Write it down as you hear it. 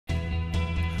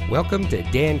Welcome to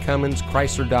Dan Cummins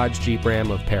Chrysler Dodge Jeep Ram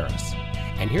of Paris.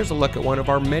 And here's a look at one of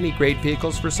our many great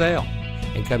vehicles for sale.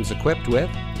 And comes equipped with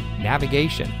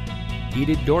navigation,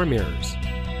 heated door mirrors,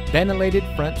 ventilated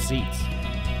front seats,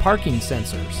 parking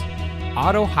sensors,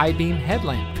 auto high beam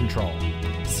headlamp control,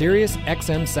 Sirius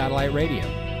XM satellite radio,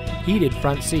 heated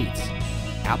front seats,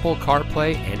 Apple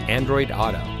CarPlay and Android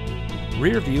Auto,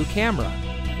 rear view camera,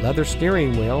 leather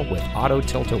steering wheel with auto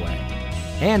tilt-away,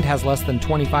 and has less than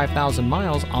 25,000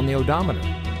 miles on the odometer.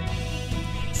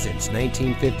 Since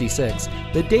 1956,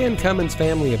 the Dan Cummins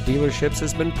family of dealerships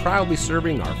has been proudly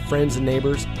serving our friends and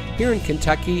neighbors here in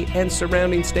Kentucky and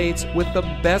surrounding states with the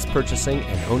best purchasing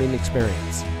and owning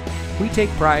experience. We take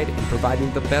pride in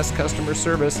providing the best customer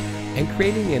service and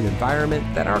creating an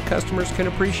environment that our customers can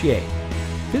appreciate.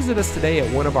 Visit us today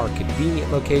at one of our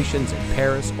convenient locations in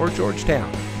Paris or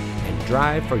Georgetown and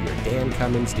drive for your Dan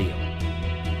Cummins deal.